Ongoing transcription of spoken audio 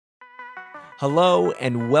Hello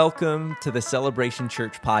and welcome to the Celebration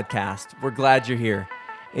Church podcast. We're glad you're here.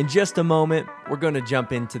 In just a moment, we're going to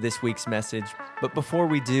jump into this week's message. But before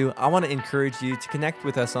we do, I want to encourage you to connect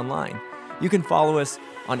with us online. You can follow us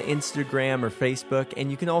on Instagram or Facebook,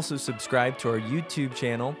 and you can also subscribe to our YouTube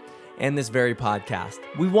channel and this very podcast.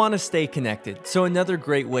 We want to stay connected. So another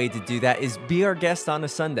great way to do that is be our guest on a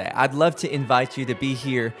Sunday. I'd love to invite you to be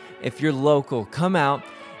here. If you're local, come out.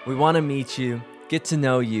 We want to meet you, get to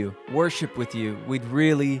know you, worship with you. We'd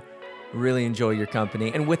really enjoy your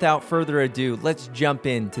company. And without further ado, let's jump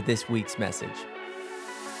into this week's message.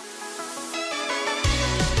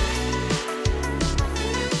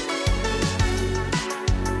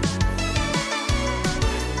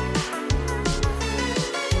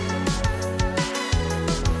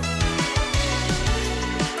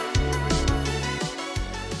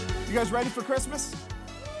 You guys ready for Christmas?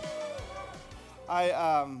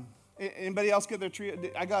 Anybody else get their tree?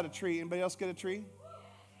 I got a tree. Anybody else get a tree?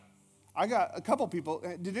 I got a couple people.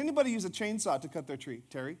 Did anybody use a chainsaw to cut their tree,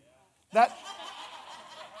 Terry? That's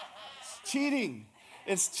cheating.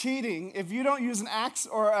 It's cheating. If you don't use an axe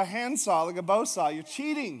or a handsaw, like a bow saw, you're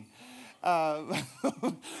cheating. But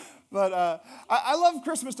I love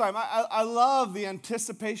Christmas time. I love the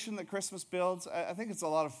anticipation that Christmas builds. I think it's a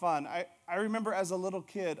lot of fun. I remember as a little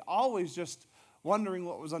kid always just wondering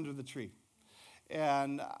what was under the tree.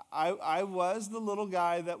 And I was the little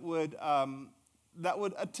guy that would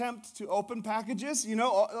attempt to open packages,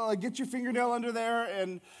 like get your fingernail under there,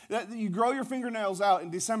 and you grow your fingernails out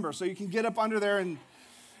in December so you can get up under there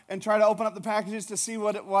and try to open up the packages to see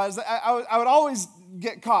what it was. I would always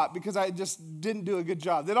get caught because I just didn't do a good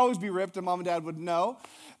job. They'd always be ripped and mom and dad would know.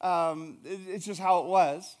 It's just how it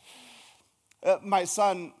was. My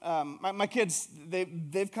son, my kids,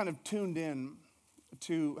 they've kind of tuned in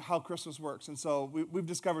to how Christmas works. And so we've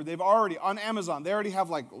discovered they've already, on Amazon, they already have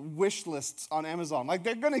like wish lists on Amazon. Like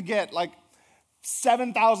they're going to get like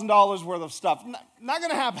 $7,000 worth of stuff. Not going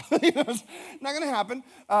to happen. It's not going to happen.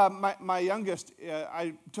 My youngest,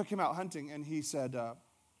 I took him out hunting and he said,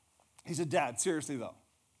 Dad, seriously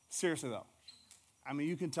though, I mean,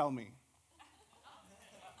 you can tell me,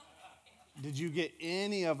 did you get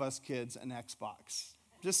any of us kids an Xbox?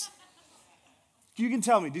 You can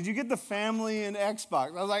tell me, did you get the family an Xbox?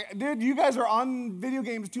 I was like, dude, you guys are on video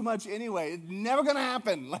games too much anyway. It's never going to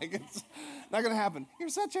happen. Like, it's not going to happen. You're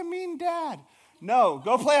such a mean dad. No,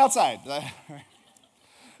 go play outside. It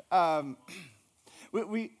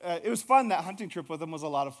was fun. That hunting trip with them was a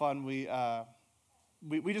lot of fun. We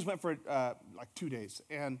just went for like 2 days.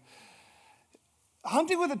 And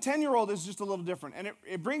hunting with a 10-year-old is just a little different. And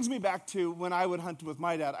it brings me back to when I would hunt with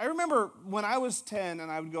my dad. I remember when I was 10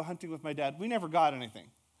 and I would go hunting with my dad, we never got anything.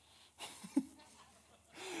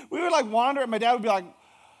 We would like wander and my dad would be like,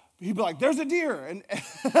 he'd be like, there's a deer. And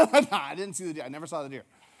I didn't see the deer. I never saw the deer.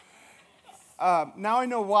 Now I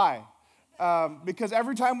know why. Because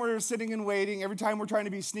every time we're sitting and waiting, every time we're trying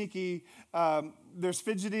to be sneaky, there's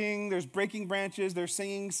fidgeting, there's breaking branches, there's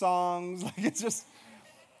singing songs. Like it's just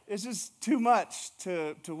too much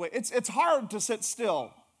to wait. It's hard to sit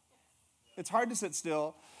still. It's hard to sit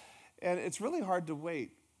still, and it's really hard to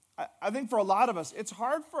wait. I think for a lot of us, it's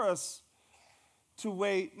hard for us to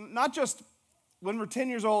wait, not just when we're 10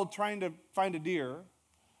 years old trying to find a deer,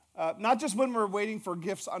 not just when we're waiting for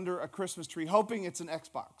gifts under a Christmas tree, hoping it's an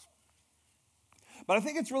Xbox. But I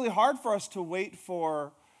think it's really hard for us to wait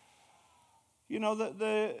for,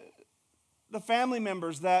 the family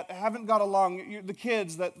members that haven't got along, the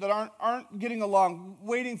kids that aren't getting along,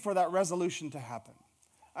 waiting for that resolution to happen.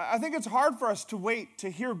 I think it's hard for us to wait to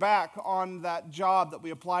hear back on that job that we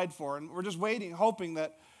applied for, and we're just waiting, hoping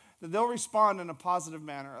that they'll respond in a positive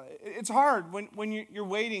manner. It's hard when you're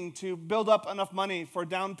waiting to build up enough money for a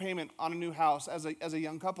down payment on a new house as a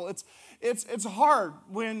young couple. It's hard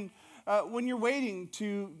when you're waiting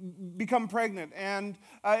to become pregnant, and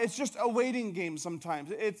it's just a waiting game sometimes.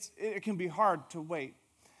 It can be hard to wait.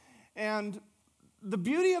 And the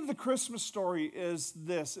beauty of the Christmas story is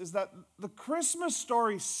that the Christmas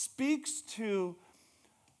story speaks to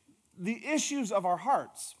the issues of our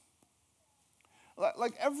hearts.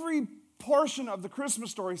 Like every portion of the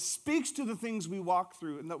Christmas story speaks to the things we walk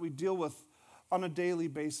through and that we deal with on a daily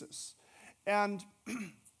basis. And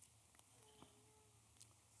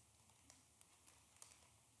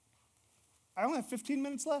I only have 15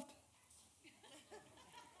 minutes left.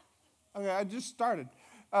 Okay, I just started.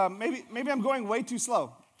 Maybe I'm going way too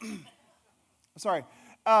slow. Sorry.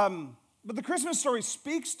 But the Christmas story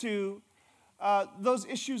speaks to those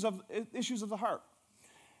issues of the heart.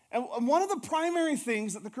 And one of the primary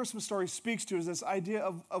things that the Christmas story speaks to is this idea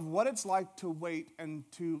of what it's like to wait and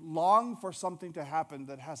to long for something to happen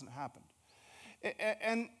that hasn't happened.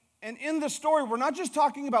 And in the story, we're not just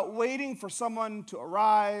talking about waiting for someone to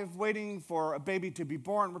arrive, waiting for a baby to be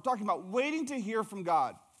born. We're talking about waiting to hear from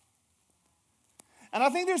God. And I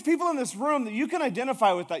think there's people in this room that you can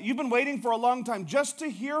identify with that. You've been waiting for a long time just to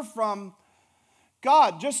hear from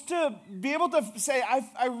God, just to be able to say,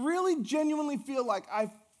 I really genuinely feel like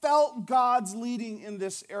I felt God's leading in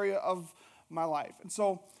this area of my life. And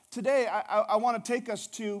so today, I want to take us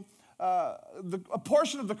to a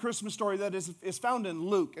portion of the Christmas story that is found in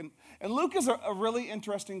Luke. And Luke is a really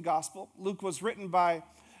interesting gospel. Luke was written by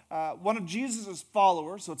one of Jesus'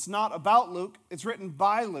 followers, so it's not about Luke. It's written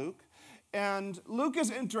by Luke. And Luke is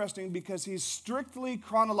interesting because he's strictly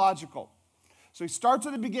chronological. So he starts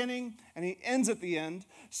at the beginning and he ends at the end.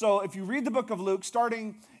 So if you read the book of Luke,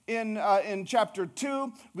 starting in chapter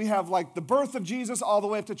 2, we have like the birth of Jesus all the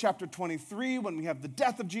way up to chapter 23 when we have the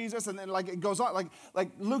death of Jesus, and then like it goes on.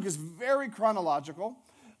 Like Luke is very chronological.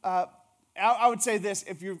 I would say this: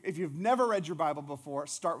 if you've never read your Bible before,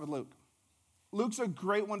 start with Luke. Luke's a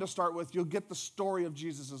great one to start with. You'll get the story of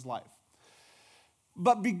Jesus' life.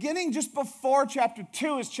 But beginning just before chapter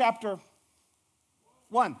 2 is chapter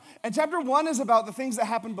 1. And chapter 1 is about the things that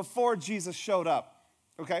happened before Jesus showed up.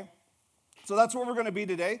 Okay? So that's where we're going to be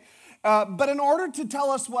today. But in order to tell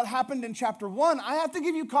us what happened in chapter 1, I have to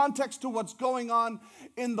give you context to what's going on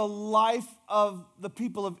in the life of the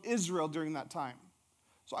people of Israel during that time.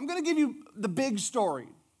 So I'm going to give you the big story.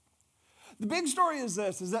 The big story is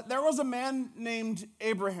this, is that there was a man named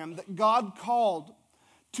Abraham that God called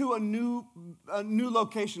to a new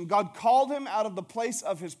location. God called him out of the place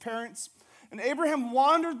of his parents. And Abraham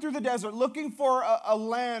wandered through the desert looking for a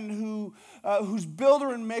land whose builder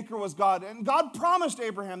and maker was God. And God promised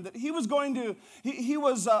Abraham that he was going to, he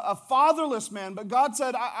was a fatherless man, but God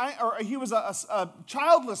said, or he was a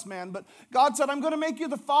childless man, but God said, I'm going to make you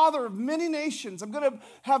the father of many nations. You're going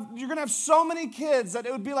to have so many kids that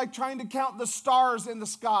it would be like trying to count the stars in the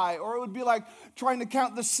sky, or it would be like trying to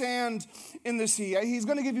count the sand in the sea. He's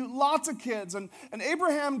going to give you lots of kids. And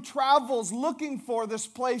Abraham travels looking for this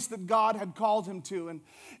place that God had called him to, and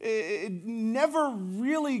it never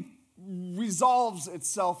really resolves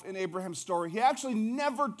itself in Abraham's story. He actually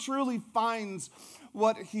never truly finds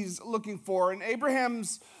what he's looking for. And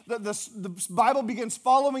the Bible begins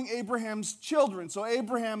following Abraham's children. So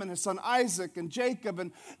Abraham and his son Isaac and Jacob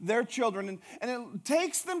and their children. And it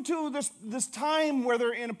takes them to this time where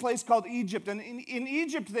they're in a place called Egypt. And in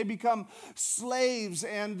Egypt, they become slaves,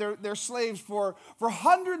 and they're slaves for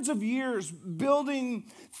hundreds of years, building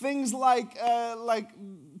things like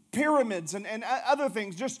pyramids and other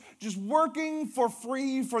things, just working for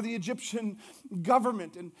free for the Egyptian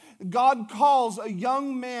government. And God calls a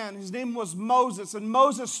young man, his name was Moses, and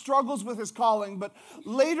Moses struggles with his calling, but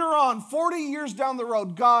later on, 40 years down the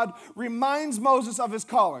road, God reminds Moses of his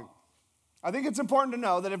calling. I think it's important to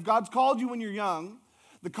know that if God's called you when you're young,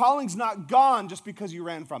 the calling's not gone just because you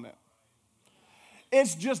ran from it.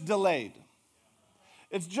 It's just delayed.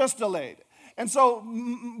 It's just delayed. And so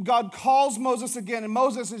God calls Moses again, and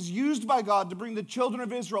Moses is used by God to bring the children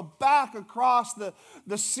of Israel back across the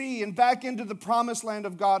sea and back into the promised land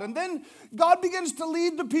of God. And then God begins to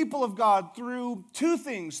lead the people of God through two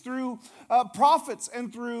things, through prophets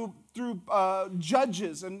and through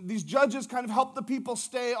judges. And these judges kind of help the people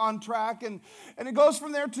stay on track. And it goes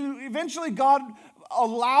from there to eventually God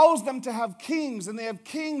allows them to have kings, and they have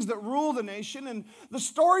kings that rule the nation. And the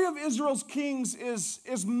story of Israel's kings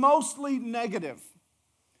is mostly negative.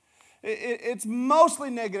 It's mostly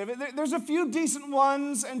negative. There's a few decent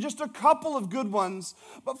ones and just a couple of good ones,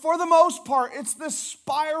 but for the most part, it's this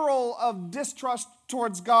spiral of distrust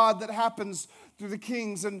towards God that happens through the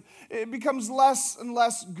kings, and it becomes less and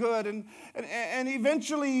less good. And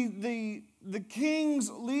eventually, the kings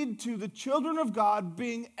lead to the children of God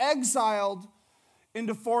being exiled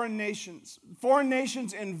into foreign nations. Foreign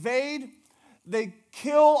nations invade, they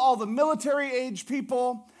kill all the military-age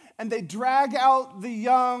people, and they drag out the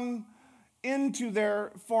young into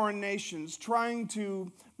their foreign nations, trying to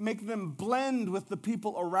make them blend with the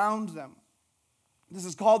people around them. This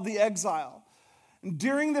is called the exile. And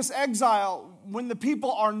during this exile, when the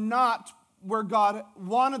people are not where God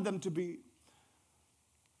wanted them to be,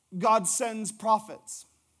 God sends prophets.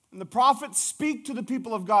 And the prophets speak to the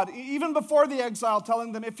people of God, even before the exile,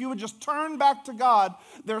 telling them, if you would just turn back to God,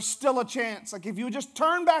 there's still a chance. Like if you would just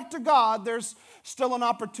turn back to God, there's still an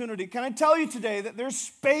opportunity. Can I tell you today that there's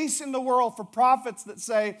space in the world for prophets that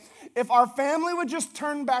say, if our family would just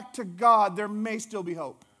turn back to God, there may still be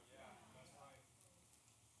hope.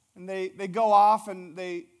 And they go off and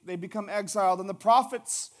they become exiled. And the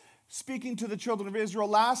prophets speaking to the children of Israel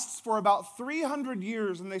lasts for about 300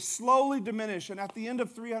 years, and they slowly diminish. And at the end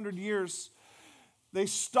of 300 years, they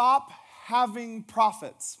stop having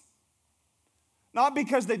prophets. Not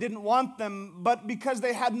because they didn't want them, but because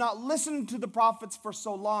they had not listened to the prophets for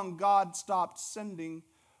so long, God stopped sending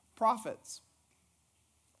prophets.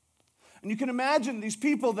 And you can imagine these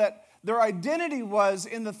people that their identity was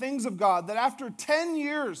in the things of God, that after 10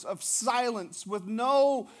 years of silence with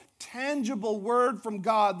no tangible word from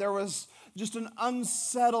God, there was just an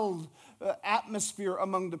unsettled atmosphere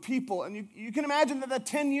among the people. And you can imagine that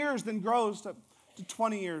 10 years then grows to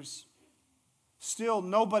 20 years. Still,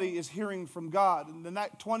 nobody is hearing from God. And then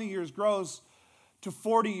that 20 years grows to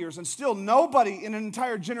 40 years. And still, nobody in an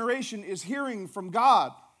entire generation is hearing from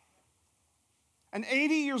God. And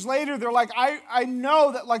 80 years later, they're like, I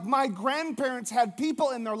know that like my grandparents had people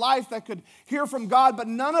in their life that could hear from God, but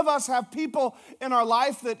none of us have people in our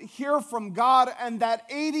life that hear from God. And that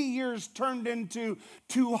 80 years turned into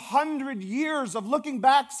 200 years of looking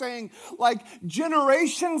back saying, like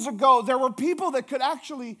generations ago, there were people that could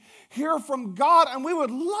actually hear from God. And we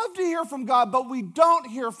would love to hear from God, but we don't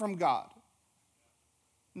hear from God.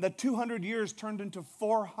 And the 200 years turned into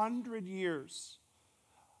 400 years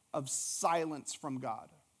of silence from God.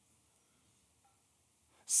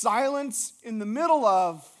 Silence in the middle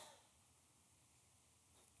of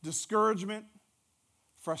discouragement,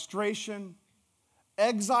 frustration,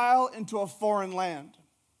 exile into a foreign land.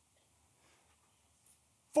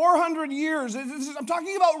 400 years. I'm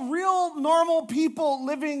talking about real normal people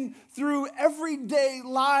living through everyday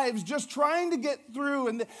lives, just trying to get through.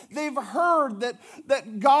 And they've heard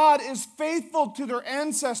that God is faithful to their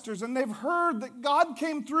ancestors. And they've heard that God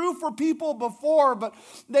came through for people before, but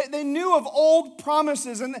they knew of old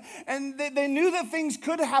promises. And they knew that things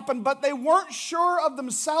could happen, but they weren't sure of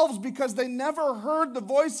themselves because they never heard the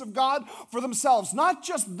voice of God for themselves. Not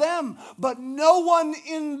just them, but no one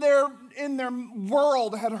in their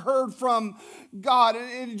world had heard from God.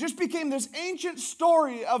 And it just became this ancient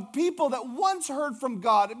story of people that once heard from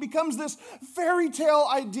God. It becomes this fairy tale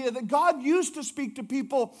idea that God used to speak to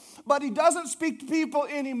people, but he doesn't speak to people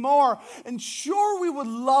anymore. And sure, we would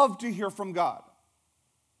love to hear from God,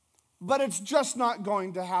 but it's just not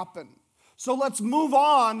going to happen. So let's move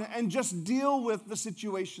on and just deal with the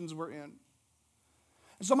situations we're in.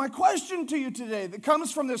 And so my question to you today that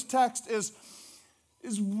comes from this text is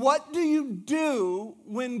what do you do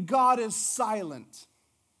when God is silent?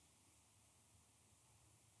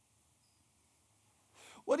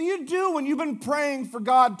 What do you do when you've been praying for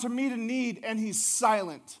God to meet a need and he's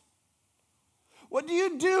silent? What do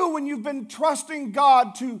you do when you've been trusting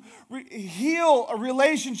God to heal a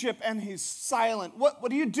relationship and he's silent? What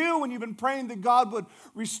do you do when you've been praying that God would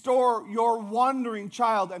restore your wandering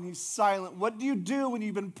child and he's silent? What do you do when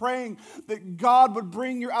you've been praying that God would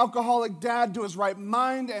bring your alcoholic dad to his right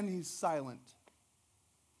mind and he's silent?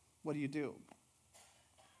 What do you do?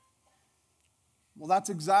 Well, that's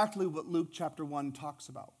exactly what Luke chapter 1 talks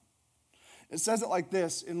about. It says it like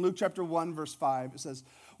this in Luke chapter 1, verse 5. It says,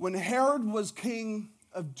 when Herod was king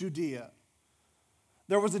of Judea,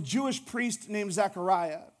 there was a Jewish priest named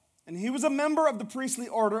Zechariah, and he was a member of the priestly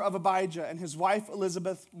order of Abijah, and his wife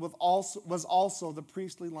Elizabeth was also the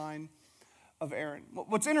priestly line of Aaron.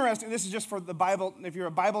 What's interesting, this is just for the Bible, if you're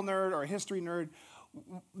a Bible nerd or a history nerd,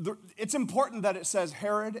 it's important that it says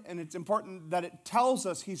Herod, and it's important that it tells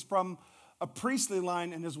us he's from a priestly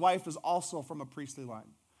line, and his wife is also from a priestly line.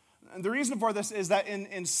 And the reason for this is that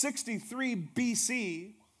in 63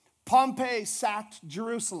 BC, Pompey sacked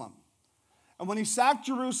Jerusalem. And when he sacked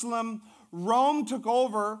Jerusalem, Rome took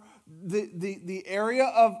over the area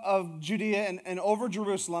of Judea and over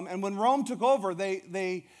Jerusalem. And when Rome took over,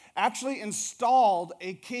 they actually installed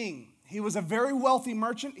a king. He was a very wealthy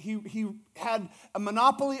merchant. He had a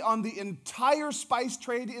monopoly on the entire spice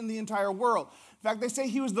trade in the entire world. In fact, they say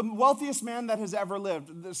he was the wealthiest man that has ever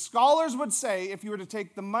lived. The scholars would say if you were to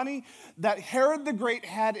take the money that Herod the Great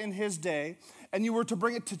had in his day and you were to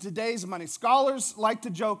bring it to today's money, scholars like to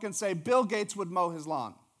joke and say Bill Gates would mow his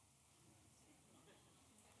lawn.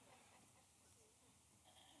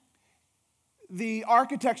 The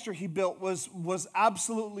architecture he built was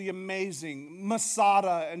absolutely amazing.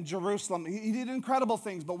 Masada and Jerusalem. He did incredible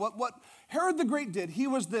things. But what Herod the Great did, he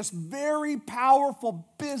was this very powerful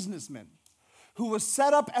businessman who was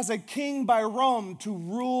set up as a king by Rome to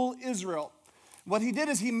rule Israel. What he did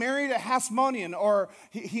is he married a Hasmonean, or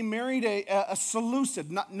he married a Seleucid,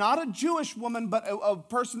 not a Jewish woman, but a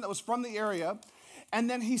person that was from the area. And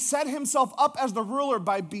then he set himself up as the ruler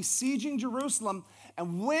by besieging Jerusalem.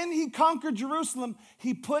 And when he conquered Jerusalem,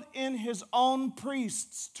 he put in his own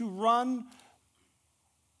priests to run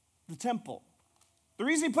the temple. The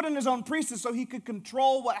reason he put in his own priests is so he could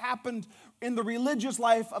control what happened in the religious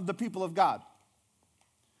life of the people of God.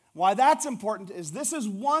 Why that's important is this is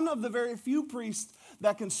one of the very few priests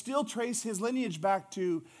that can still trace his lineage back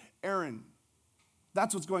to Aaron.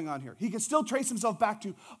 That's what's going on here. He can still trace himself back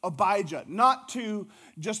to Abijah, not to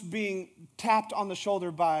just being tapped on the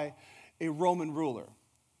shoulder by a Roman ruler.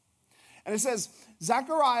 And it says,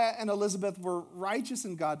 Zechariah and Elizabeth were righteous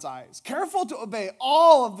in God's eyes, careful to obey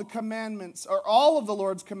all of the commandments, or all of the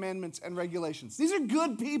Lord's commandments and regulations. These are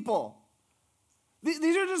good people.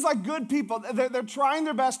 These are just like good people. They're trying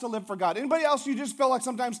their best to live for God. Anybody else, you just feel like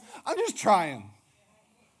sometimes, I'm just trying.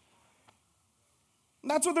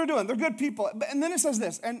 And that's what they're doing. They're good people. And then it says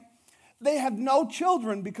this, and they had no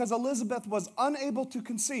children because Elizabeth was unable to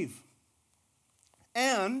conceive.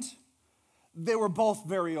 And they were both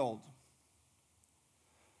very old.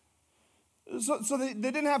 So they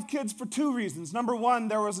didn't have kids for two reasons. Number one,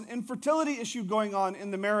 there was an infertility issue going on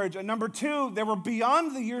in the marriage. And number two, they were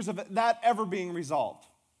beyond the years of that ever being resolved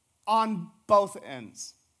on both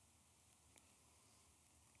ends.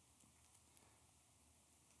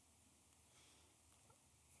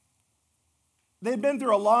 They'd been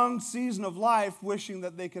through a long season of life wishing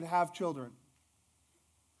that they could have children.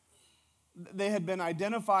 They had been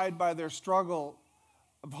identified by their struggle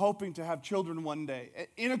of hoping to have children one day.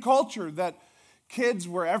 In a culture that kids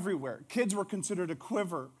were everywhere. Kids were considered a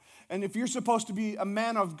quiver. And if you're supposed to be a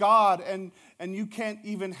man of God and you can't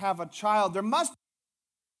even have a child, there must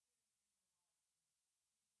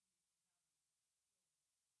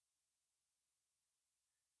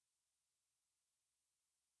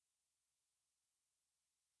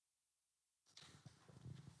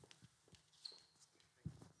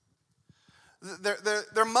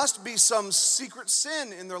There must be some secret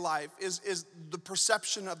sin in their life, is the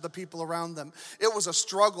perception of the people around them. It was a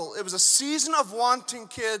struggle. It was a season of wanting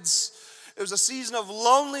kids. It was a season of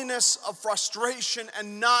loneliness, of frustration,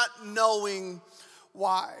 and not knowing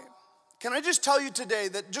why. Can I just tell you today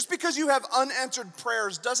that just because you have unanswered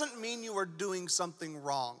prayers doesn't mean you are doing something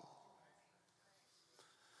wrong.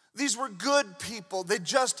 These were good people. They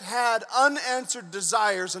just had unanswered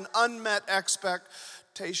desires and unmet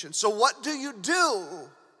expectations. So what do you do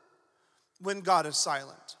when God is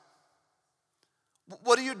silent?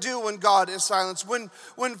 What do you do when God is silent?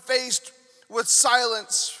 When faced with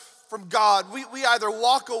silence from God, we either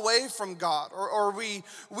walk away from God or we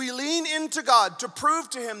lean into God to prove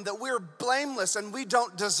to him that we're blameless and we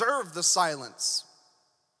don't deserve the silence.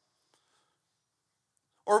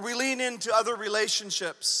 Or we lean into other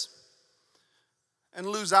relationships and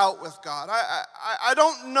lose out with God. I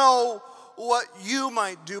don't know what you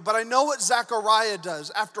might do, but I know what Zechariah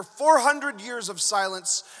does after 400 years of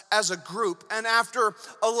silence as a group and after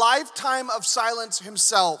a lifetime of silence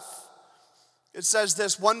himself. It says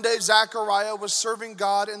this, one day Zechariah was serving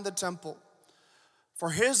God in the temple,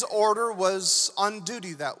 for his order was on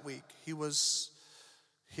duty that week.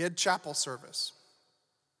 He had chapel service.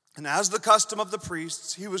 And as the custom of the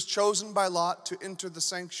priests, he was chosen by lot to enter the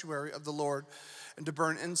sanctuary of the Lord and to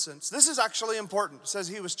burn incense. This is actually important. It says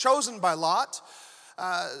he was chosen by lot.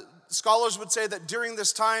 Scholars would say that during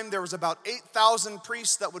this time there was about 8,000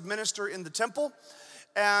 priests that would minister in the temple,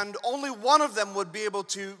 and only one of them would be able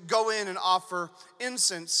to go in and offer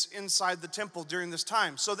incense inside the temple during this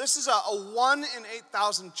time. So this is a 1 in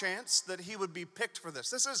 8,000 chance that he would be picked for this.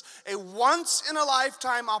 This is a once in a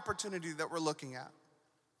lifetime opportunity that we're looking at.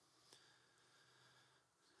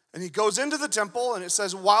 And he goes into the temple, and it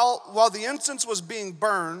says, while the incense was being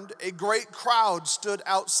burned, a great crowd stood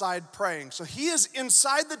outside praying. So he is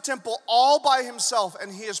inside the temple all by himself,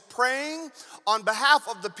 and he is praying on behalf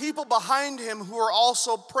of the people behind him who are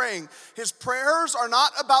also praying. His prayers are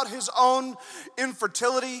not about his own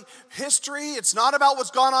infertility history. It's not about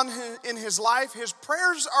what's gone on in his life. His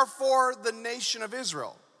prayers are for the nation of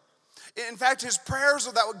Israel. In fact, his prayers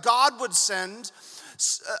are that God would send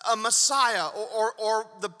a Messiah, or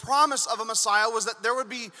the promise of a Messiah was that there would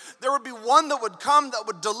be one that would come that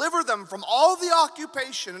would deliver them from all the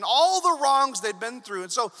occupation and all the wrongs they'd been through.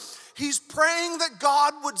 And so he's praying that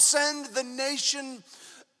God would send the nation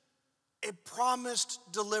a promised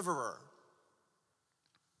deliverer.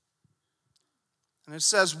 And it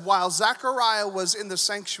says, while Zechariah was in the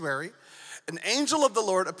sanctuary, an angel of the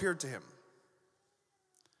Lord appeared to him,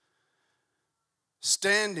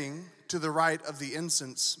 standing to the right of the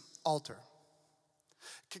incense altar.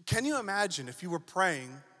 Can you imagine if you were praying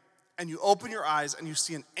and you open your eyes and you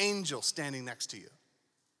see an angel standing next to you?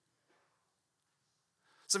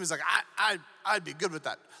 Somebody's like, I'd be good with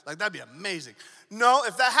that. Like, that'd be amazing. No,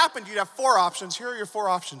 if that happened, you'd have 4 options. Here are your 4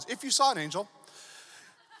 options. If you saw an angel,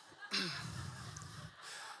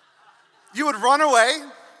 you would run away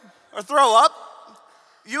or throw up.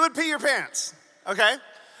 You would pee your pants, okay?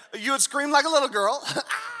 You would scream like a little girl.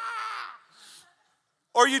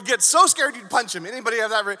 Or you'd get so scared you'd punch him. Anybody have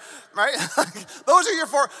that, right? Those are your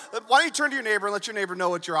four. Why don't you turn to your neighbor and let your neighbor know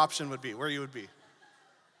what your option would be, where you would be.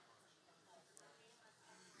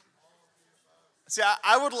 See,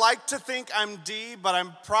 I would like to think I'm D, but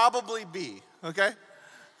I'm probably B, okay?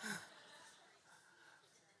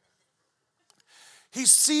 He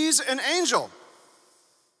sees an angel,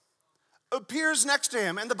 appears next to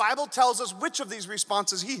him, and the Bible tells us which of these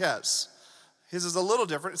responses he has. His is a little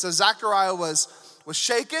different. It says Zechariah was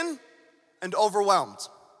shaken and overwhelmed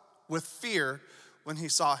with fear when he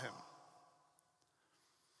saw him.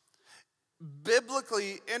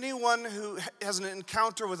 Biblically, anyone who has an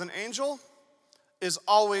encounter with an angel is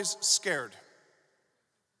always scared.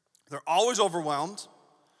 They're always overwhelmed.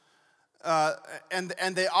 And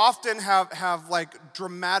they often have like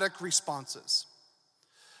dramatic responses.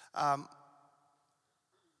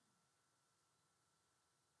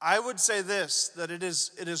 I would say this, that it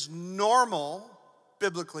is normal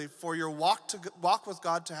biblically for your walk with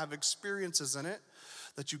God to have experiences in it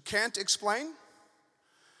that you can't explain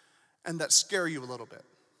and that scare you a little bit.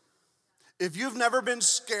 If you've never been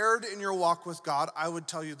scared in your walk with God, I would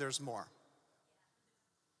tell you there's more.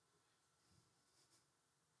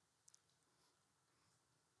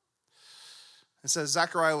 It says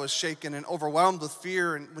Zechariah was shaken and overwhelmed with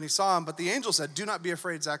fear when he saw him, but the angel said, "Do not be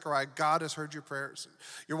afraid, Zechariah. God has heard your prayers.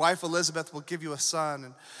 Your wife Elizabeth will give you a son,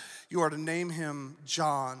 and you are to name him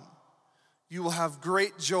John. You will have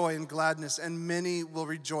great joy and gladness, and many will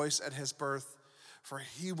rejoice at his birth, for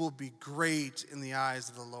he will be great in the eyes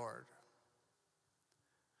of the Lord."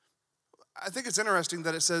 I think it's interesting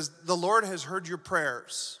that it says, the Lord has heard your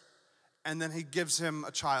prayers, and then he gives him a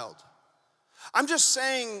child. I'm just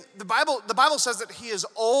saying, the Bible says that he is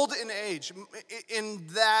old in age. In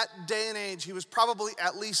that day and age, he was probably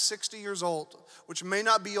at least 60 years old, which may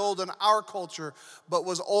not be old in our culture, but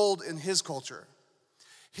was old in his culture.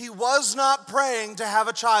 He was not praying to have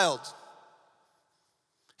a child.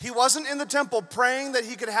 He wasn't in the temple praying that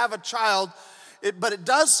he could have a child, but it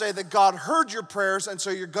does say that God heard your prayers, and so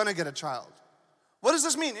you're going to get a child. What does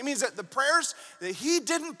this mean? It means that the prayers that he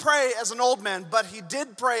didn't pray as an old man, but he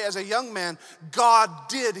did pray as a young man, God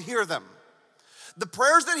did hear them. The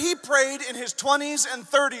prayers that he prayed in his 20s and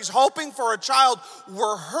 30s, hoping for a child,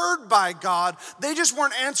 were heard by God. They just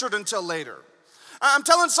weren't answered until later. I'm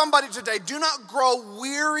telling somebody today, do not grow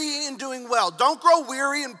weary in doing well. Don't grow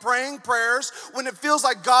weary in praying prayers when it feels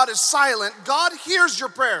like God is silent. God hears your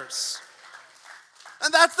prayers.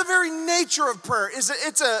 And that's the very nature of prayer. It's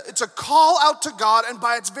a call out to God, and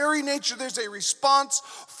by its very nature, there's a response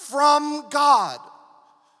from God.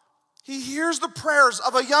 He hears the prayers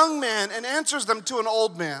of a young man and answers them to an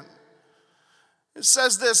old man. It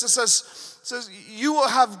says this, it says, you will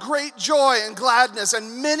have great joy and gladness,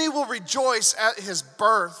 and many will rejoice at his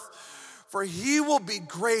birth, for he will be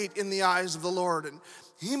great in the eyes of the Lord. And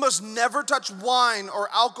he must never touch wine or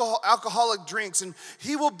alcoholic drinks, and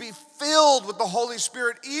he will be filled with the Holy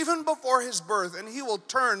Spirit even before his birth, and he will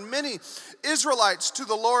turn many Israelites to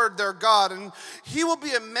the Lord their God, and he will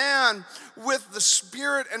be a man with the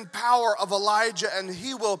spirit and power of Elijah, and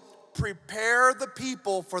he will prepare the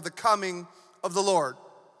people for the coming of the Lord.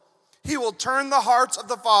 He will turn the hearts of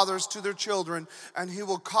the fathers to their children, and he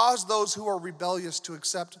will cause those who are rebellious to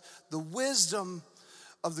accept the wisdom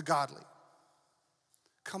of the godly.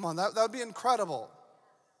 Come on, that would be incredible.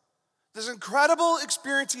 This incredible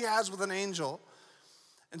experience he has with an angel.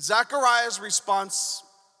 And Zechariah's response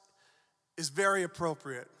is very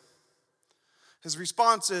appropriate. His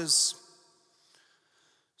response is,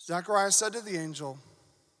 Zechariah said to the angel,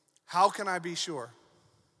 "How can I be sure?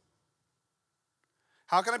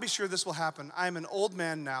 How can I be sure this will happen? I am an old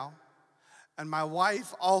man now, and my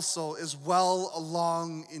wife also is well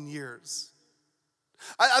along in years."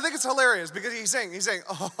 I think it's hilarious because he's saying,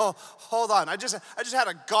 "Oh, hold on. I just had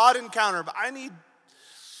a God encounter, but I need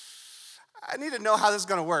to know how this is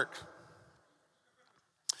going to work."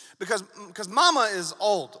 Because mama is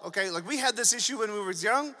old, okay? Like we had this issue when we were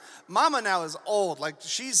young. Mama now is old. Like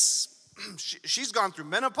she's gone through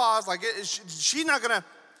menopause. Like she's not going to,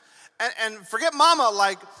 and forget mama,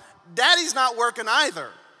 like daddy's not working either.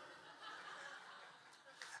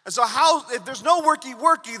 And so if there's no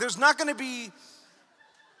worky, there's not going to be.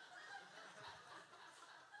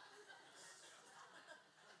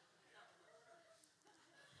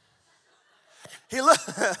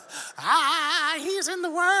 He's in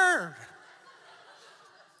the Word.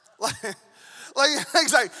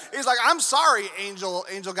 He's like, "I'm sorry, angel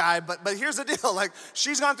guy, but here's the deal. Like,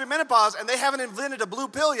 she's gone through menopause, and they haven't invented a blue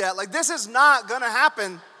pill yet. Like, this is not gonna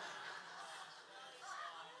happen."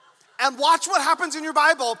 And watch what happens in your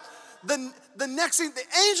Bible. The next thing, the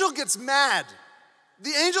angel gets mad. The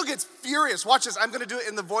angel gets furious. Watch this. I'm going to do it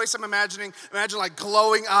in the voice I'm imagining. Imagine like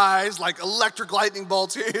glowing eyes, like electric lightning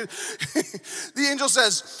bolts. The angel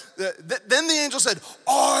says, then the angel said,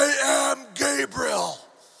 I am Gabriel.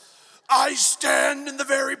 I stand in the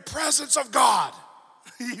very presence of God.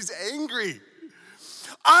 He's angry.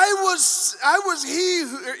 It was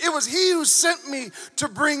he who sent me to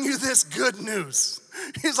bring you this good news.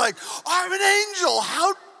 He's like, I'm an angel.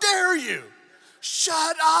 How dare you?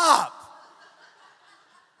 Shut up.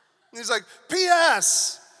 And he's like,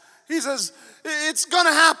 P.S. He says, it's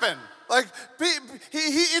gonna happen. Like,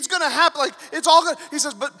 it's gonna happen. Like, it's all gonna, he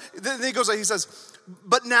says, but then he says,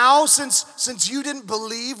 but now since you didn't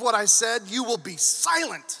believe what I said, you will be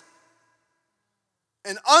silent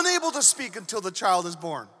and unable to speak until the child is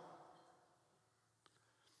born.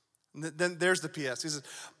 And then there's the P.S. He says,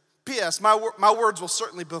 P.S. My words will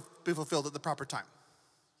certainly be fulfilled at the proper time.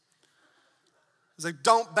 He's like,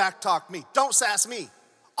 don't backtalk me. Don't sass me.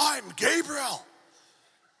 I'm Gabriel.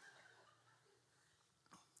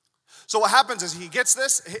 So what happens is he gets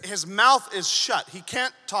this, his mouth is shut. He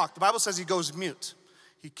can't talk. The Bible says he goes mute.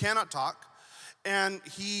 He cannot talk. And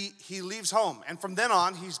he leaves home. And from then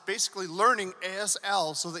on, he's basically learning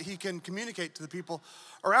ASL so that he can communicate to the people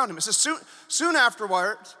around him. It says soon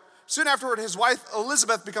afterward, his wife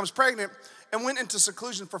Elizabeth becomes pregnant and went into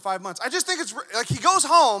seclusion for 5 months. I just think it's like he goes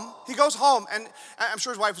home, and I'm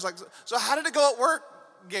sure his wife was like, so how did it go at work,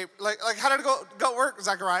 Gabe? Like how did it go at work,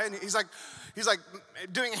 Zechariah? And he's like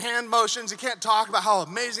doing hand motions. He can't talk about how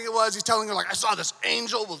amazing it was. He's telling her, like, I saw this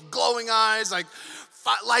angel with glowing eyes, like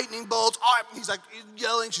lightning bolts. Oh, he's like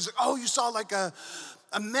yelling. She's like, oh, you saw like a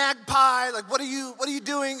magpie. Like, what are you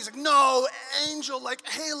doing? He's like, no, angel, like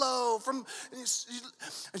halo from. And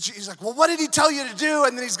he's like, well, what did he tell you to do?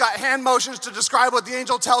 And then he's got hand motions to describe what the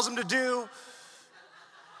angel tells him to do.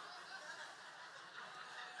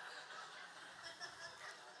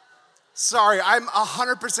 Sorry, I'm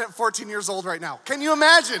 100% 14 years old right now. Can you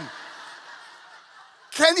imagine?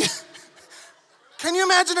 Can you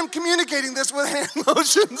imagine him communicating this with hand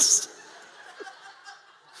motions?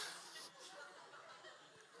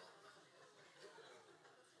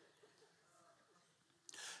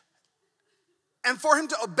 And for him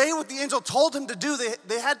to obey what the angel told him to do,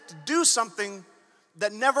 they had to do something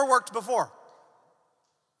that never worked before.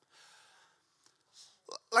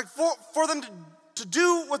 Like for them to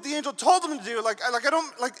do what the angel told them to do,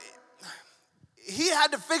 he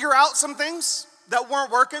had to figure out some things that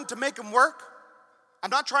weren't working to make him work. I'm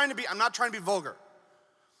not trying to be vulgar.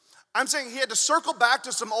 I'm saying he had to circle back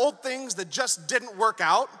to some old things that just didn't work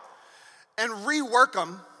out and rework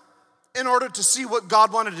them in order to see what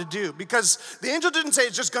God wanted to do. Because the angel didn't say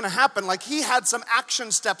it's just gonna happen, like he had some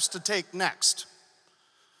action steps to take next.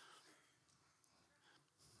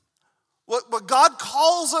 What God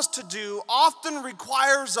calls us to do often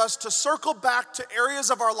requires us to circle back to areas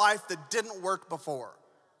of our life that didn't work before.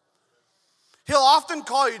 He'll often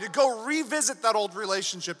call you to go revisit that old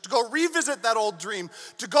relationship, to go revisit that old dream,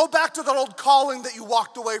 to go back to that old calling that you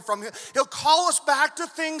walked away from. He'll call us back to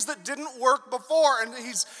things that didn't work before, and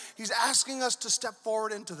he's asking us to step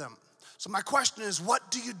forward into them. So my question is,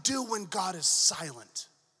 what do you do when God is silent?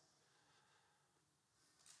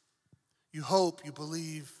 You hope, you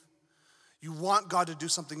believe, you want God to do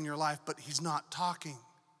something in your life, but he's not talking.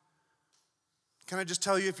 Can I just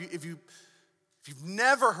tell you, if you've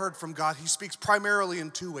never heard from God, he speaks primarily in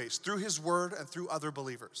two ways, through his word and through other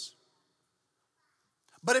believers.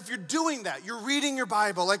 But if you're doing that, you're reading your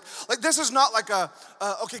Bible, like this is not like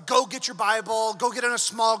okay, go get your Bible, go get in a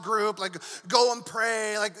small group, like go and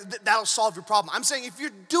pray, like that'll solve your problem. I'm saying if you're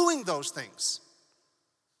doing those things,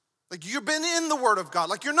 like you've been in the Word of God,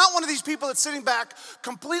 like you're not one of these people that's sitting back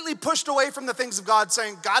completely pushed away from the things of God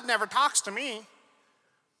saying, God never talks to me.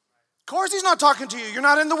 Of course he's not talking to you. You're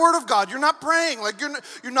not in the Word of God. You're not praying. Like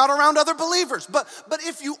you're not around other believers. But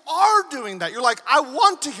if you are doing that, you're like, I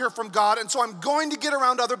want to hear from God, and so I'm going to get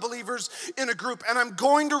around other believers in a group, and I'm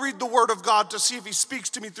going to read the Word of God to see if he speaks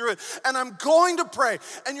to me through it, and I'm going to pray.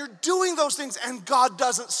 And you're doing those things, and God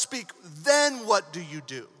doesn't speak. Then what do you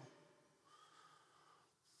do?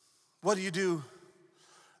 What do you do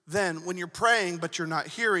then when you're praying but you're not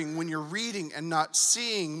hearing, when you're reading and not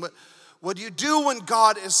seeing? What do you do when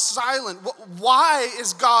God is silent? Why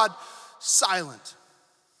is God silent?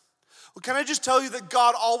 Well, can I just tell you that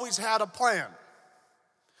God always had a plan?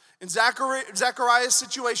 In Zechariah's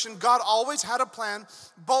situation, God always had a plan,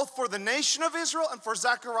 both for the nation of Israel and for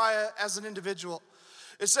Zechariah as an individual.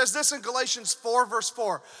 It says this in Galatians 4, verse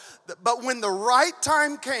 4. But when the right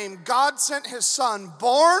time came, God sent his son,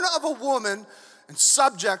 born of a woman and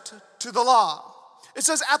subject to the law. It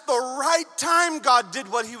says at the right time, God did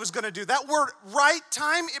what he was going to do. That word right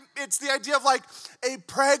time, it's the idea of like a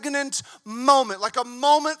pregnant moment, like a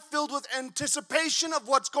moment filled with anticipation of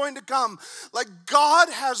what's going to come. Like God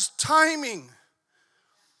has timing.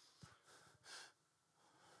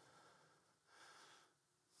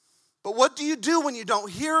 But what do you do when you don't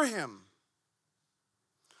hear him?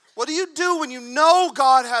 What do you do when you know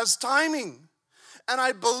God has timing? And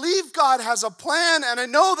I believe God has a plan, and I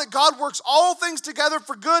know that God works all things together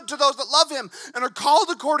for good to those that love him and are called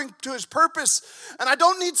according to his purpose. And I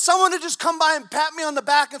don't need someone to just come by and pat me on the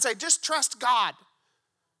back and say, just trust God.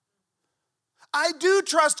 I do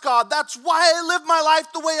trust God. That's why I live my life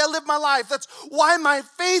the way I live my life. That's why my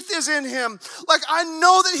faith is in him. Like I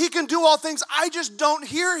know that he can do all things. I just don't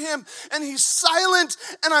hear him, and he's silent,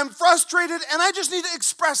 and I'm frustrated, and I just need to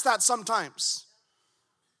express that sometimes.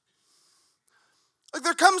 Like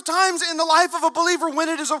there comes times in the life of a believer when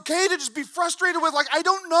it is okay to just be frustrated with, like, I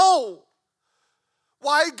don't know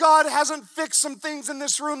why God hasn't fixed some things in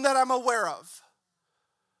this room that I'm aware of.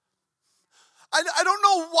 I don't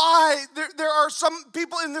know why there are some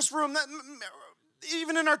people in this room that,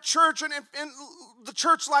 even in our church and in the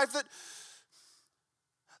church life, that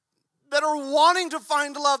are wanting to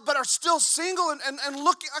find love but are still single and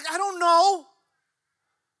looking. Like, I don't know.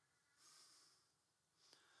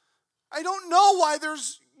 I don't know why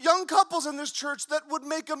there's young couples in this church that would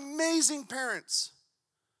make amazing parents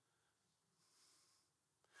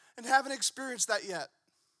and haven't experienced that yet.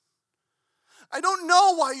 I don't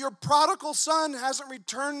know why your prodigal son hasn't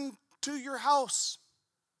returned to your house.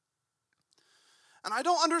 And I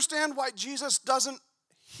don't understand why Jesus doesn't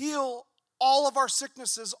heal all of our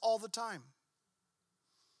sicknesses all the time.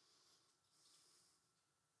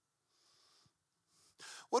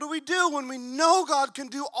 What do we do when we know God can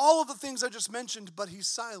do all of the things I just mentioned, but he's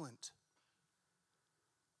silent?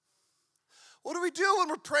 What do we do when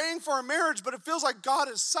we're praying for our marriage, but it feels like God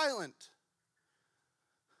is silent?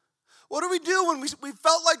 What do we do when we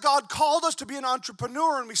felt like God called us to be an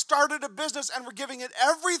entrepreneur and we started a business and we're giving it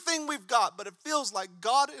everything we've got, but it feels like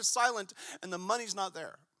God is silent and the money's not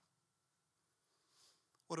there?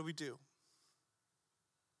 What do we do?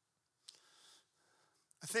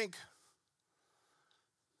 I think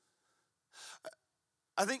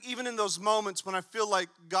even in those moments when I feel like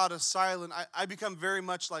God is silent, I become very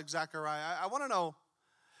much like Zechariah. I want to know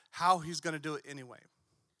how he's going to do it anyway.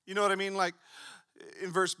 You know what I mean? Like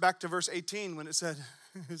back to verse 18 when it said,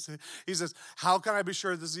 he says, how can I be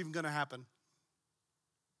sure this is even going to happen?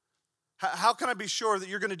 How can I be sure that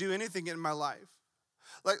you're going to do anything in my life?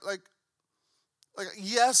 Like,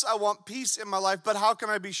 yes, I want peace in my life, but how can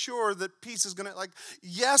I be sure that peace is going to,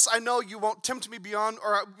 yes, I know you won't tempt me beyond,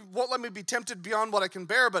 or won't let me be tempted beyond what I can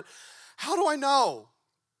bear, but how do I know?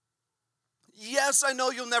 Yes, I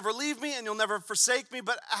know you'll never leave me and you'll never forsake me,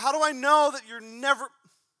 but how do I know that you're never,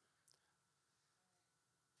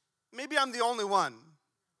 maybe I'm the only one.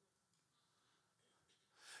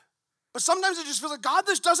 But sometimes it just feels like, God,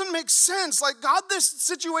 this doesn't make sense. Like, God, this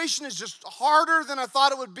situation is just harder than I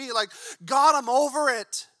thought it would be. Like, God, I'm over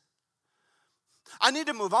it. I need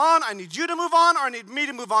to move on. I need you to move on, or I need me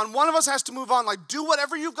to move on. One of us has to move on. Like, do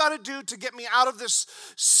whatever you've got to do to get me out of this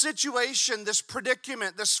situation, this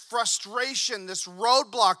predicament, this frustration, this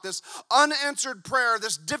roadblock, this unanswered prayer,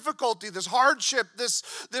 this difficulty, this hardship, this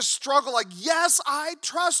struggle. Like, yes, I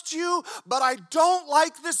trust you, but I don't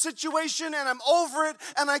like this situation, and I'm over it,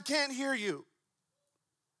 and I can't hear you.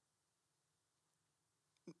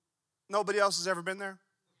 Nobody else has ever been there?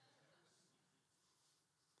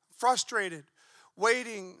 Frustrated.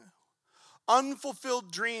 Waiting,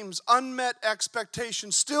 unfulfilled dreams, unmet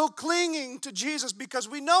expectations, still clinging to Jesus because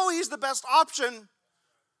we know he's the best option,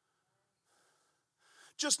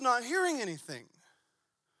 just not hearing anything.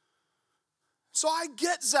 So I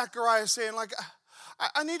get Zechariah saying, like,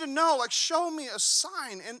 I need to know, like, show me a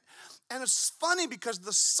sign. And it's funny because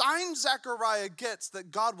the sign Zechariah gets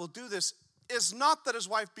that God will do this is not that his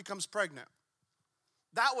wife becomes pregnant.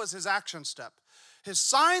 That was his action step. His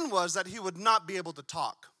sign was that he would not be able to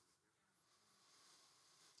talk.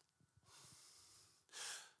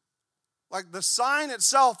 Like the sign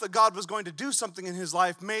itself that God was going to do something in his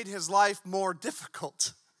life made his life more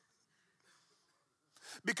difficult.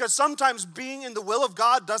 Because sometimes being in the will of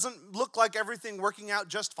God doesn't look like everything working out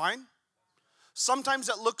just fine. Sometimes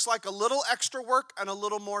it looks like a little extra work and a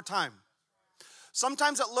little more time.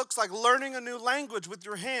 Sometimes it looks like learning a new language with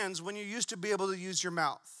your hands when you used to be able to use your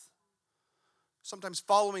mouth. Sometimes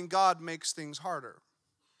following God makes things harder.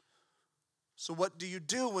 So what do you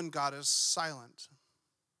do when God is silent?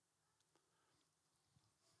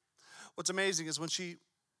 What's amazing is when she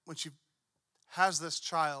has this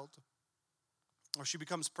child, or she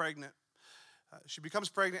becomes pregnant.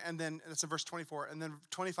 And then it's in verse 24. And then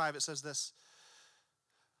 25, it says this.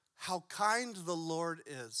 How kind the Lord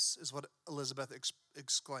is what Elizabeth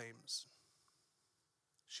exclaims.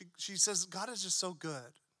 She says, God is just so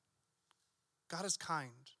good. God is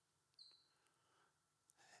kind.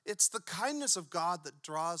 It's the kindness of God that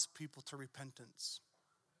draws people to repentance.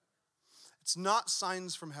 It's not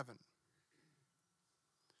signs from heaven.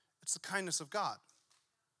 It's the kindness of God.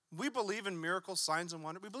 We believe in miracles, signs, and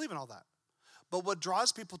wonders. We believe in all that. But what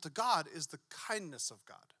draws people to God is the kindness of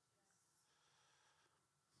God.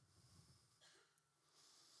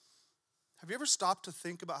 Have you ever stopped to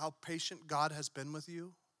think about how patient God has been with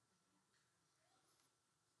you?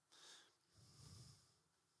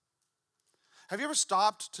 Have you ever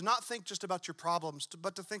stopped to not think just about your problems,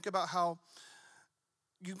 but to think about how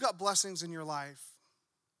you've got blessings in your life?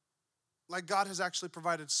 Like God has actually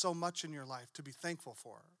provided so much in your life to be thankful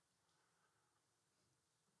for.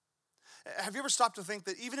 Have you ever stopped to think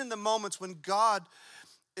that even in the moments when God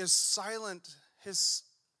is silent, his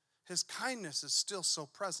kindness is still so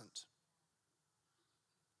present?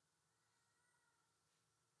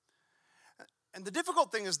 And the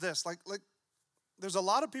difficult thing is this, like there's a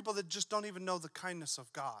lot of people that just don't even know the kindness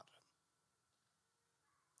of God.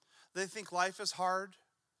 They think life is hard,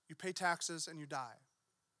 you pay taxes, and you die.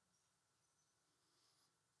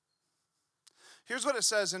 Here's what it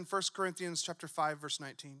says in 1 Corinthians chapter 5, verse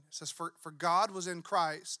 19. It says, for God was in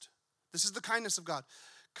Christ. This is the kindness of God.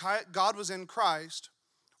 God was in Christ,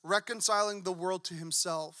 reconciling the world to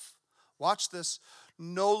himself. Watch this.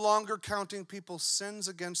 No longer counting people's sins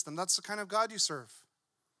against them. That's the kind of God you serve.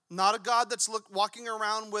 Not a God that's walking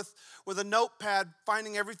around with a notepad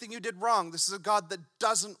finding everything you did wrong. This is a God that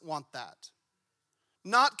doesn't want that.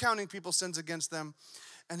 Not counting people's sins against them.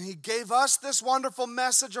 And he gave us this wonderful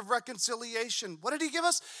message of reconciliation. What did he give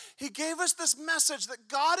us? He gave us this message that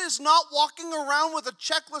God is not walking around with a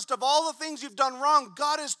checklist of all the things you've done wrong.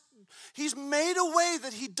 He's made a way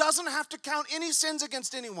that he doesn't have to count any sins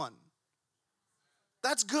against anyone.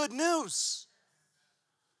 That's good news.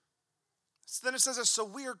 So then it says, so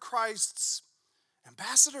we are Christ's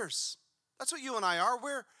ambassadors. That's what you and I are.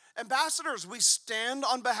 We're ambassadors. We stand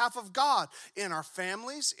on behalf of God in our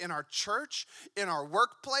families, in our church, in our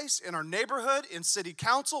workplace, in our neighborhood, in city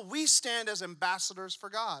council. We stand as ambassadors for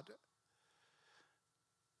God. It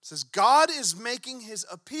says, God is making his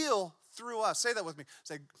appeal through us. Say that with me.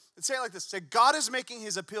 Say it like this. Say, God is making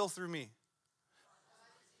his appeal through me.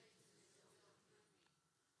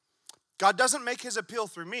 God doesn't make his appeal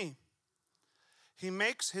through me. He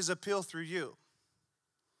makes his appeal through you.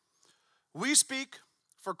 We speak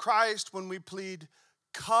for Christ when we plead,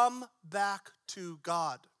 come back to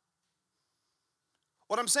God.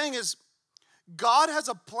 What I'm saying is, God has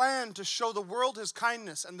a plan to show the world his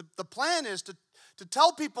kindness. And the plan is to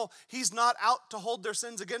tell people he's not out to hold their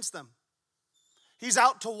sins against them. He's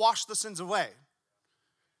out to wash the sins away.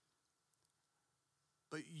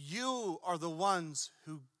 But you are the ones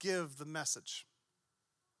who give the message.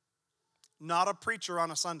 Not a preacher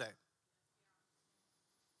on a Sunday.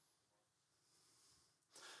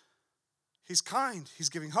 He's kind. He's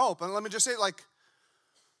giving hope. And let me just say,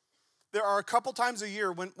 there are a couple times a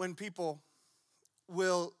year when people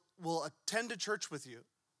will attend a church with you.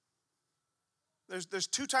 There's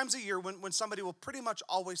 2 times a year when somebody will pretty much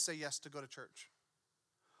always say yes to go to church.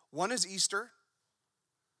 One is Easter,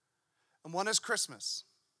 and one is Christmas.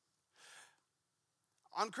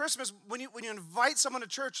 On Christmas, when you invite someone to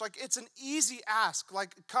church, it's an easy ask.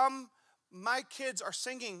 Come, my kids are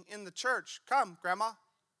singing in the church. Come, Grandma.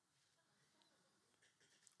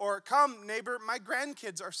 Or come, neighbor, my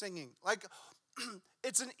grandkids are singing.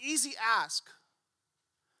 It's an easy ask.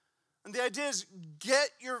 And the idea is get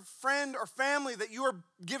your friend or family that you are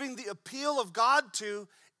giving the appeal of God to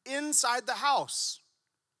inside the house.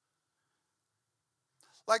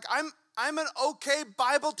 I'm an okay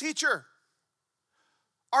Bible teacher.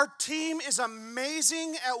 Our team is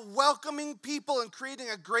amazing at welcoming people and creating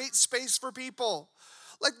a great space for people.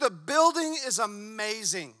 The building is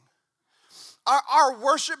amazing. Our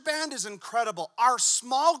worship band is incredible. Our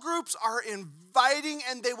small groups are inviting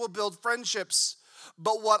and they will build friendships.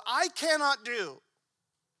 But what I cannot do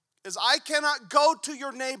is I cannot go to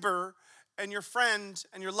your neighbor and your friend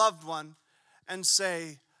and your loved one and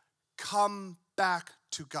say, come back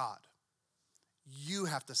to God. You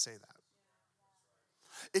have to say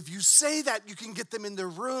that. If you say that, you can get them in their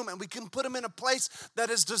room and we can put them in a place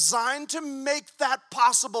that is designed to make that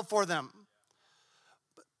possible for them.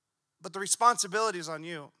 But the responsibility is on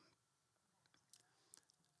you.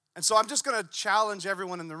 And so I'm just going to challenge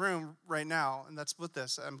everyone in the room right now, and that's with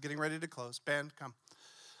this. I'm getting ready to close. Band, come.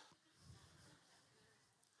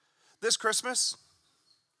 This Christmas,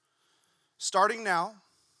 starting now,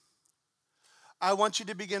 I want you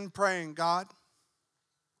to begin praying, God,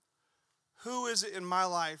 who is it in my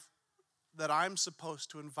life that I'm supposed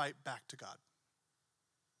to invite back to God?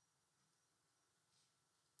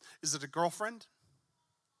 Is it a girlfriend?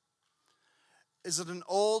 Is it an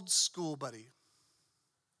old school buddy?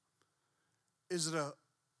 Is it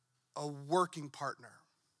a working partner?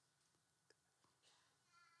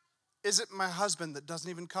 Is it my husband that doesn't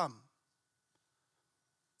even come?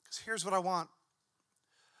 Because here's what I want.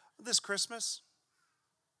 This Christmas,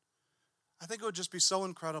 I think it would just be so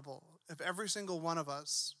incredible if every single one of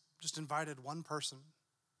us just invited one person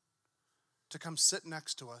to come sit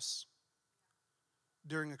next to us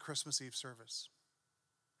during a Christmas Eve service.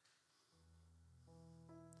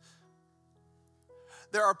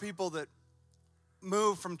 There are people that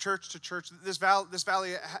move from church to church. This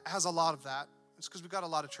valley has a lot of that. It's because we've got a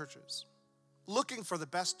lot of churches looking for the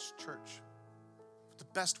best church, the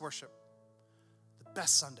best worship, the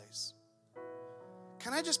best Sundays.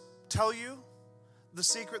 Can I just tell you the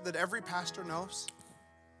secret that every pastor knows?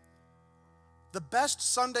 The best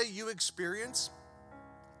Sunday you experience,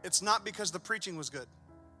 it's not because the preaching was good.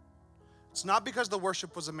 It's not because the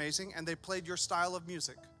worship was amazing and they played your style of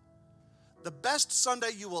music. The best Sunday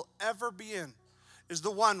you will ever be in is the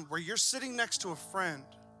one where you're sitting next to a friend,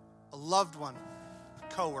 a loved one, a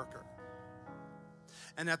coworker.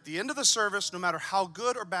 And at the end of the service, no matter how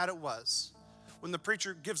good or bad it was, when the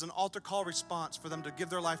preacher gives an altar call response for them to give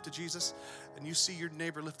their life to Jesus, and you see your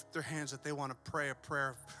neighbor lift up their hands that they want to pray a prayer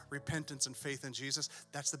of repentance and faith in Jesus,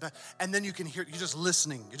 that's the best. And then you can hear, you're just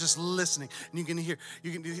listening, and you can hear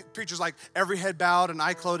preachers like every head bowed and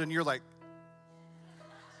eye closed, and you're like,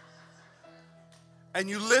 and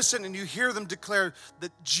you listen and you hear them declare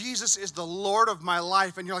that Jesus is the Lord of my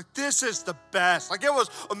life. And you're like, this is the best. Like, it was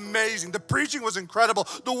amazing. The preaching was incredible.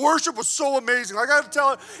 The worship was so amazing. Like, I got to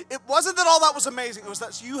tell it wasn't that all that was amazing. It was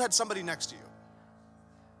that you had somebody next to you.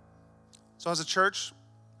 So as a church,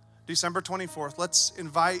 December 24th, let's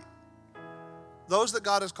invite those that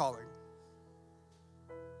God is calling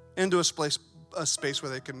into a space where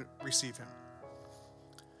they can receive him.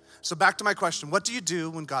 So back to my question. What do you do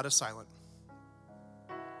when God is silent?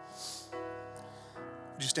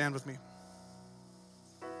 Would you stand with me?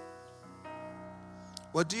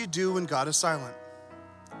 What do you do when God is silent?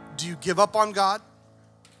 Do you give up on God?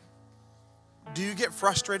 Do you get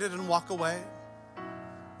frustrated and walk away?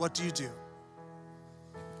 What do you do?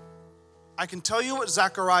 I can tell you what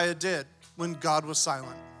Zechariah did when God was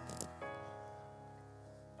silent.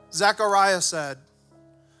 Zechariah said,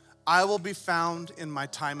 I will be found in my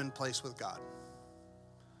time and place with God.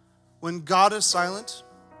 When God is silent,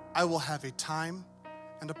 I will have a time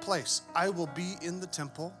and a place. I will be in the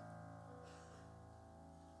temple,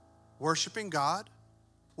 worshiping God,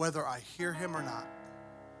 whether I hear him or not.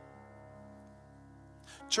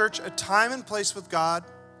 Church, a time and place with God,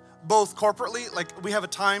 both corporately, like we have a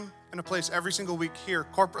time and a place every single week here,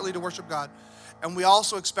 corporately to worship God. And we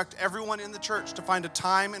also expect everyone in the church to find a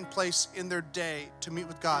time and place in their day to meet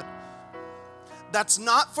with God. That's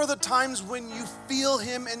not for the times when you feel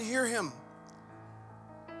him and hear him.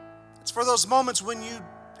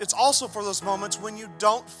 It's also for those moments when you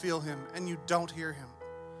don't feel him and you don't hear him.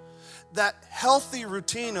 That healthy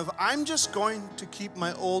routine of I'm just going to keep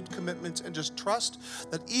my old commitments and just trust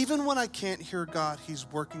that even when I can't hear God,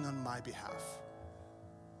 he's working on my behalf.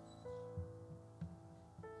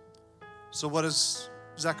 So what does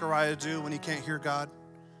Zechariah do when he can't hear God?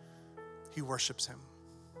 He worships him.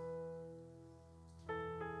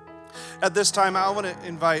 At this time, I want to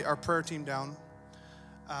invite our prayer team down.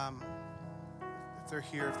 If they're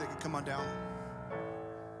here, if they could come on down.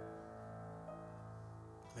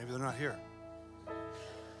 Maybe they're not here.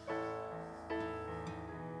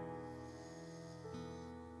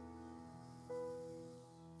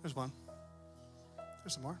 There's one.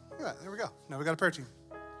 There's some more. Look at that. There we go. Now we got a prayer team.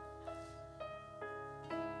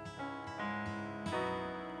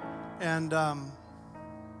 And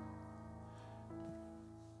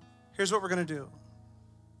here's what we're going to do.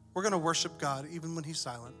 We're going to worship God even when he's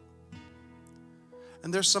silent.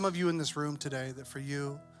 And there's some of you in this room today that for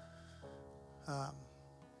you,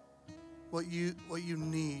 what you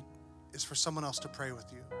need is for someone else to pray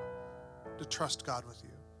with you, to trust God with you.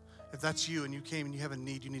 If that's you and you came and you have a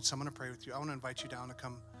need, you need someone to pray with you, I want to invite you down to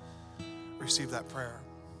come receive that prayer.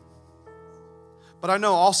 But I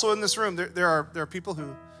know also in this room, there are people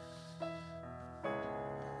who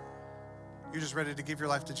you're just ready to give your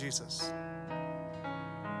life to Jesus.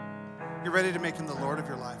 You're ready to make him the Lord of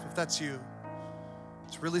your life. If that's you,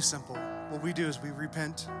 it's really simple. What we do is we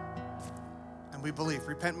repent and we believe.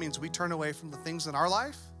 Repent means we turn away from the things in our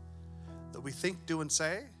life that we think, do, and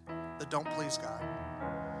say that don't please God.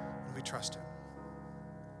 And we trust him.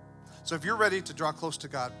 So if you're ready to draw close to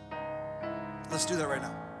God, let's do that right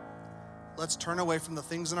now. Let's turn away from the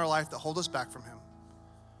things in our life that hold us back from him.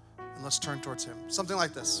 And let's turn towards him. Something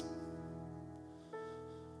like this.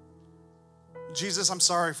 Jesus, I'm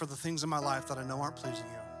sorry for the things in my life that I know aren't pleasing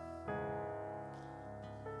you.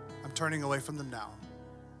 I'm turning away from them now.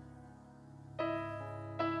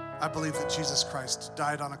 I believe that Jesus Christ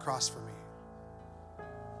died on a cross for me,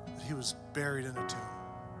 that he was buried in a tomb.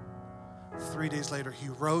 3 days later, he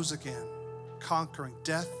rose again, conquering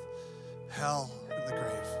death, hell, and the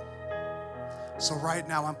grave. So right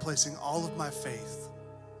now, I'm placing all of my faith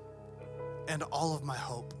and all of my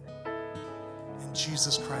hope in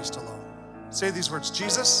Jesus Christ alone. Say these words,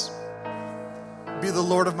 Jesus, be the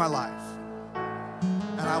Lord of my life,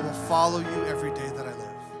 and I will follow you every day that I live.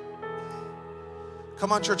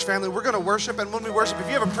 Come on, church family, we're going to worship, and when we worship, if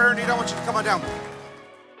you have a prayer need, I want you to come on down.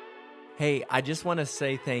 Hey, I just want to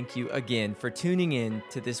say thank you again for tuning in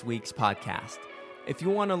to this week's podcast. If you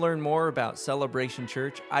want to learn more about Celebration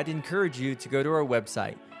Church, I'd encourage you to go to our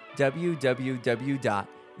website,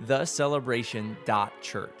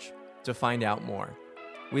 www.thecelebration.church, to find out more.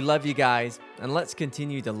 We love you guys, and let's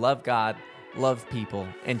continue to love God, love people,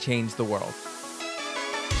 and change the world.